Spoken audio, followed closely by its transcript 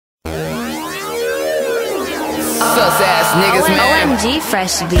sus ass niggas, man. OMG,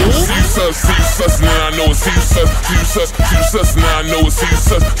 fresh beat. See you sus, now I know it's see you sus. See you sus, now I know it's see you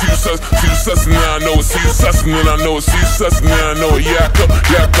sus. See you sus, now I know it's see you sus. And then I know it's see you sus, now I know it. Yeah, I go,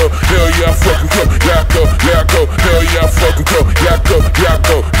 hell yeah, I fucking go. Yeah, I go, hell yeah, I fucking go. Yeah, I go,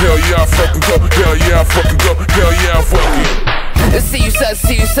 hell yeah, I fucking go. Hell yeah, I fucking go. Hell yeah, I fucking.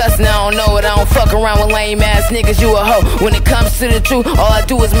 See you sus, now I don't know it. I don't fuck around with lame ass niggas, you a hoe. When it comes to the truth, all I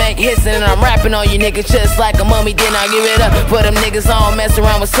do is make hits, and I'm rapping on you niggas just like a mummy. Then I give it up for them niggas, I don't mess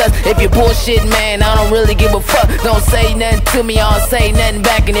around with sus. If you bullshit, man, I don't really give a fuck. Don't say nothing to me, I don't say nothing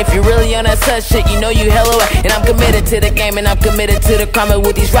back. And if you really on that sus shit, you know you hella right. And I'm committed to the game, and I'm committed to the crime. And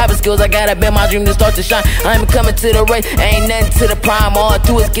with these rapping skills, I gotta bet my dream to start to shine. I'm coming to the race, ain't nothing to the prime. All I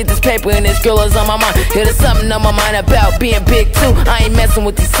do is get this paper, and this girl is on my mind. Yeah, there's something on my mind about being big too. I ain't messing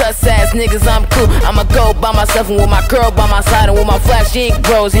with these sus ass niggas, I'm cool. I'ma go by myself and with my girl by my side, and with my flashy ink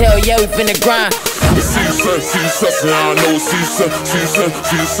bros, hell yeah, we finna grind. See you sus, now I know it's see you sus.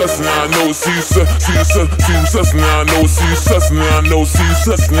 See you sus, now I know it's see you sus. See you sus, now I know it's see you sus. Now I know see you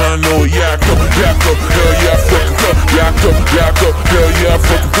sus, now I know it. Yeah, I go, hell yeah, I fucking go. Yeah, I go, hell yeah, I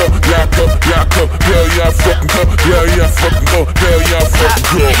fucking go. Yeah, I go, hell yeah, I fucking go. Hell yeah, I fucking go. Hell yeah, I fucking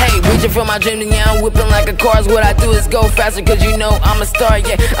go. Hey, reaching for my dream, and yeah, I'm whipping like a car. What I do is go faster, cause you know I'm a star,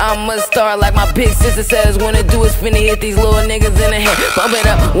 yeah, I'm a star. Like my big sister says, when I do is finna hit these little niggas in the head. Pump it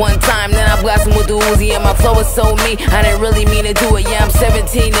up one time, then I blast them with the Uzi, and my flow is so mean, I didn't really mean to do it. Yeah, I'm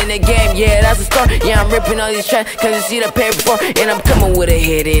 17 in the game, yeah, that's a start. Yeah, I'm ripping all these tracks, cause you see the paper before, and I'm coming with a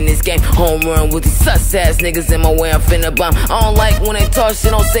hit in this game. Home run with these sus ass niggas in my way, I'm finna bomb. I don't like when they talk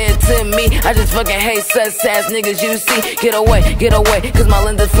shit, don't say it to me. I just fucking hate sus ass niggas, you see. Get away, cause my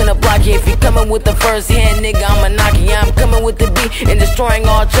lenses finna block you. If you coming with the first hand, nigga, I'ma knock you. Yeah, I'm coming with the beat and destroying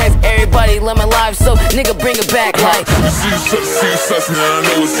all tracks. Everybody love my life, so nigga, bring it back like. See you sus, now I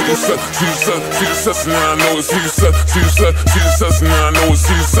know it's see you sus. See you sus, now I know it's see you sus. See you sus, now I know it's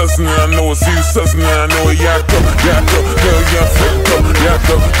see you sus. Now I know it's see you sus, now I know it. Yeah, I go, hell yeah, I fucking go. Yeah, I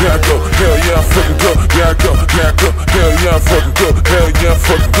go, hell yeah, I fucking go. Yeah, I go, hell yeah, I fucking go. Hell yeah, I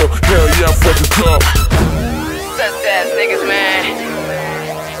fucking go. Hell yeah, I fucking go. Sus ass niggas, man.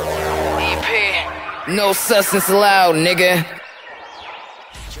 EP, no substance allowed, nigga.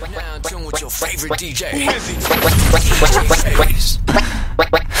 You're now in tune with your favorite DJ.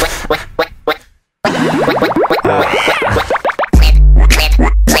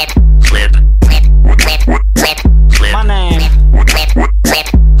 My name.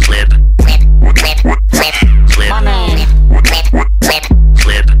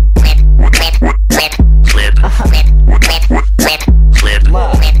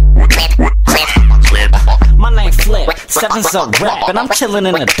 Sevens a rap, and I'm chillin'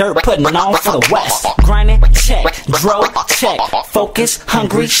 in the dirt, putting on for the West. Grinding, check, dro, check, focus,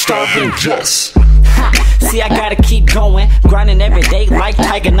 hungry, starving, yes. See, I gotta keep going, grinding every day like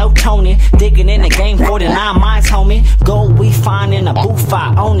Tiger, no Tony. Digging in the game, 49 miles, homie. Gold we find in a booth,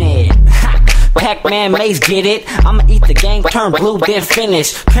 I own it. Pac-Man Maze, get it? I'ma eat the game, turn blue, then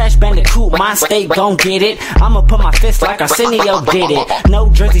finish. Crash Bandicoot, my state gon' get it. I'ma put my fist like Arsenio did it. No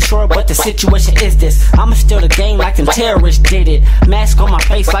Jersey Shore, but the situation is this. I'ma steal the game like them terrorists did it. Mask on my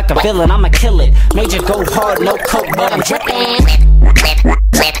face like a villain, I'ma kill it. Major go hard, no coke, but I'm drippin'.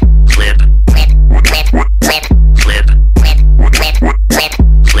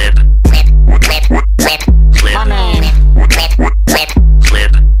 My name.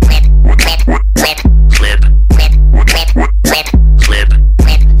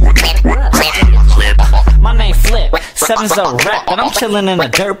 My name Flip, Sevens a rap, and I'm chillin' in the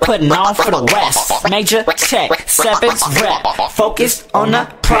dirt, putting on for the West. Major check, Sevens rap, focused on the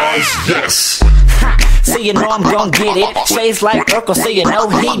prize, yes. So you know I'm gon' get it. Shades like Urkel, so you know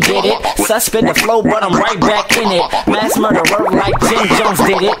he did it. Suspend the flow, but I'm right back in it. Mass murderer like Jim Jones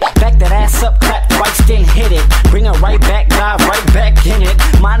did it. Back that ass up, clap twice, then hit it. Bring it right back, dive right back in it.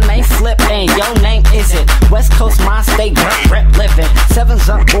 My name Flip, and your name isn't. West Coast, my state, rep living. Sevens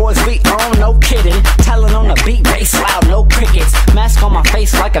up, boys, we on, no kidding. Talent on the beat, bass loud, no crickets. Mask on my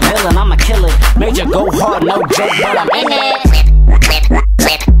face like a villain, I'ma kill it. Major go hard, no joke, but I'm in it.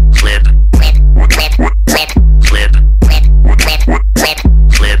 Flip.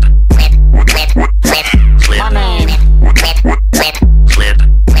 My name.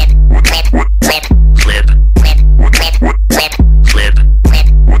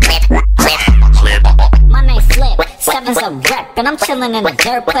 My name Flip, Sevens a rep, and I'm chillin' in the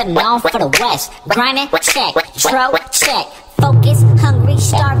dirt, putting on for the West. Grinding, check, dro, check, focus, hungry,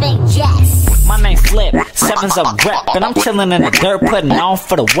 starving, yes. My name Flip, Sevens a rep, and I'm chillin' in the dirt, putting on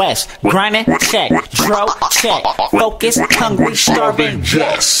for the West. Grinding, check, dro, check, focus, hungry, starving,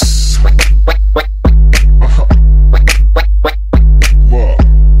 yes.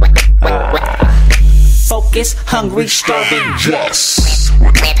 focused, hungry, starving. Yes.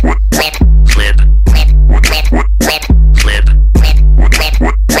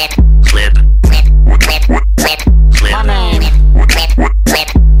 My name.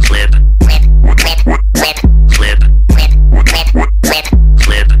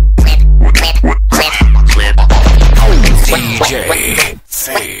 DJ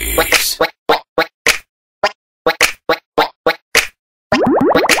Phase.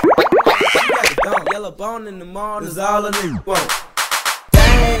 Yellow bone in the mall is all a nigga want.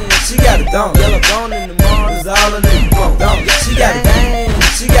 Dang, she got a dome. Yellow bone in the mall is all a nigga want. Dang, she got a dang,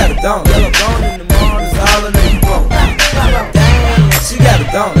 she got a dome. Yellow bone in the mall is all a nigga want. Dang, she got a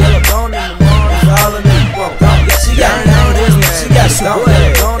dome. Yellow bone in the mall is all a nigga want. Dang, she got a dome. She got a dome.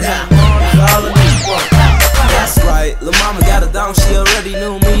 Yellow bone in the mall is all a nigga want. That's right, lil' mama got a dome. She already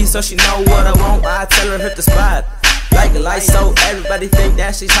knew me, so she know what I want. I tell her hit the spot. Like a light, so everybody think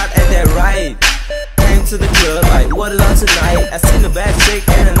that she's hot at that right. Came to the club, like, what is on tonight? I seen a bad chick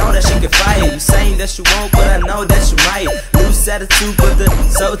and I know that she can fight. You saying that you won't, but I know that you might. Loose attitude, but the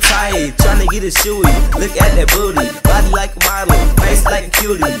so tight. Tryna get it shoey, look at that booty. Body like a model, face like a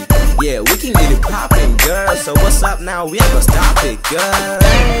cutie. Yeah, we can get it poppin', girl. So what's up now? We ain't gon' stop it, girl.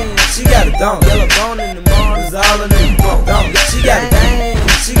 Dang, she got a dome. Yellow bone in the mall is all a nigga want. She got a dang,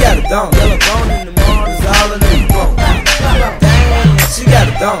 she got a dome. Yellow bone in the mall is all a nigga want. Dang, she got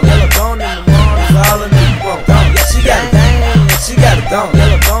a dome. Yellow bone in the mall is all a nigga want. She got a dang, she got a dome.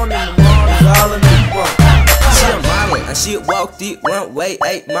 Yellow bone in the mall is all a nigga want. She a model and she walk the runway,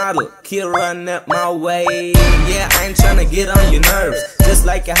 8 model. Kid run up my way. Yeah, I ain't tryna get on your nerves. Just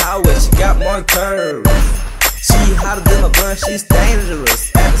like a highway, she got more curves. She hotter than a bun, she's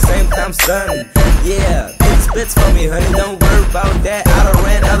dangerous, at the same time stunning. Yeah, big spits for me, honey, don't worry about that, I done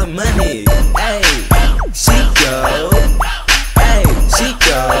ran out of money. Hey, she go, hey, she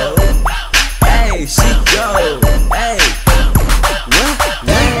go, hey, she go, hey. What?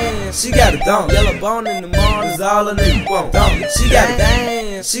 Damn, she got a dome. Yellow bone in the mall is all a nigga want. She got a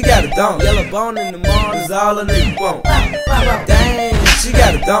damn, she got a dome. Yellow bone in the mall is all a nigga want. Damn, she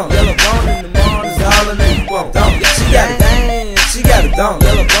got a dome. Yellow bone in the mall is all a nigga want. She got a damn, she got a dome.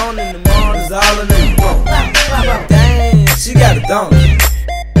 Yellow bone in the mall is all a nigga want. Damn, she got a dome.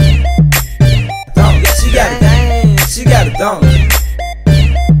 She got a damn, she got a dome.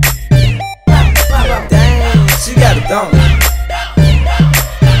 Damn, she got a dome.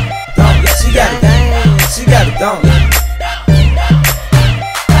 She got a dang, she got a dome.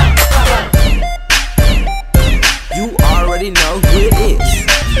 You already know who it is.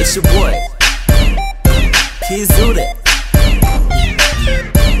 It's your boy, Kizuda.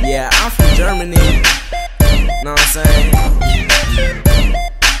 Yeah, I'm from Germany. Know what I'm saying?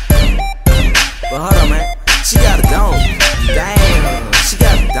 But hold on, man. She got a dome. Damn, she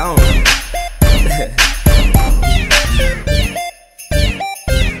got a dome.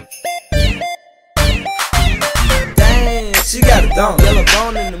 She got a dome. Yellow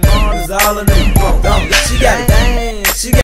bone in the mall is all a nigga want. She got a dang. She got